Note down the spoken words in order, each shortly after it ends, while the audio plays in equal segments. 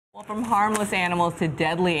From harmless animals to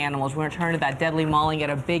deadly animals, we're going to turn to that deadly mauling at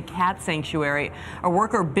a big cat sanctuary. A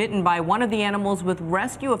worker bitten by one of the animals with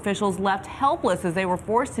rescue officials left helpless as they were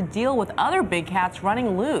forced to deal with other big cats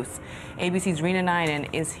running loose. ABC's Rena Ninen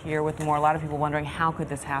is here with more. A lot of people wondering, how could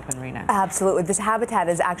this happen, Rena? Absolutely. This habitat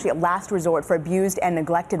is actually a last resort for abused and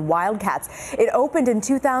neglected wildcats. It opened in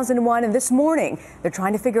 2001, and this morning they're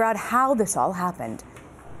trying to figure out how this all happened.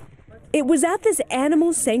 It was at this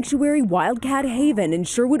animal sanctuary Wildcat Haven in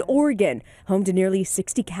Sherwood, Oregon, home to nearly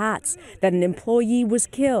 60 cats, that an employee was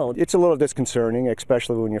killed. It's a little disconcerting,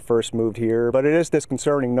 especially when you first moved here, but it is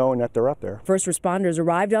disconcerting knowing that they're up there. First responders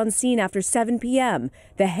arrived on scene after 7 p.m.,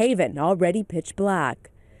 the Haven already pitch black.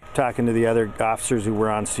 Talking to the other officers who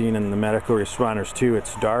were on scene and the medical responders too,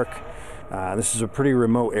 it's dark. This is a pretty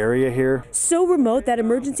remote area here. So remote that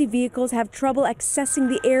emergency vehicles have trouble accessing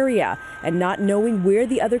the area and not knowing where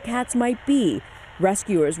the other cats might be.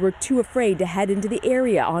 Rescuers were too afraid to head into the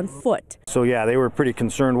area on foot. So yeah, they were pretty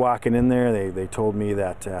concerned walking in there. They told me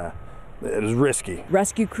that it was risky.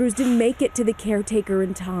 Rescue crews didn't make it to the caretaker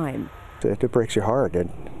in time. It breaks your heart.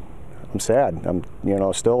 I'm sad. I'm,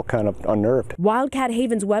 still kind of unnerved. Wildcat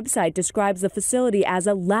Haven's website describes the facility as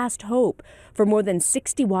a last hope for more than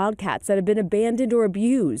 60 wildcats that have been abandoned or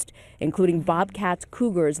abused, including bobcats,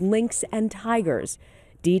 cougars, lynx, and tigers.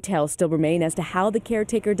 Details still remain as to how the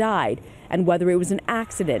caretaker died and whether it was an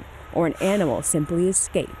accident or an animal simply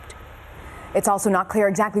escaped. It's also not clear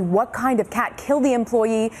exactly what kind of cat killed the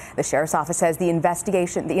employee. The sheriff's office says the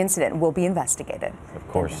incident will be investigated. Of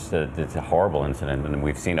course, it's a horrible incident, and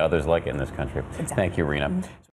we've seen others like it in this country. Exactly. Thank you, Rena.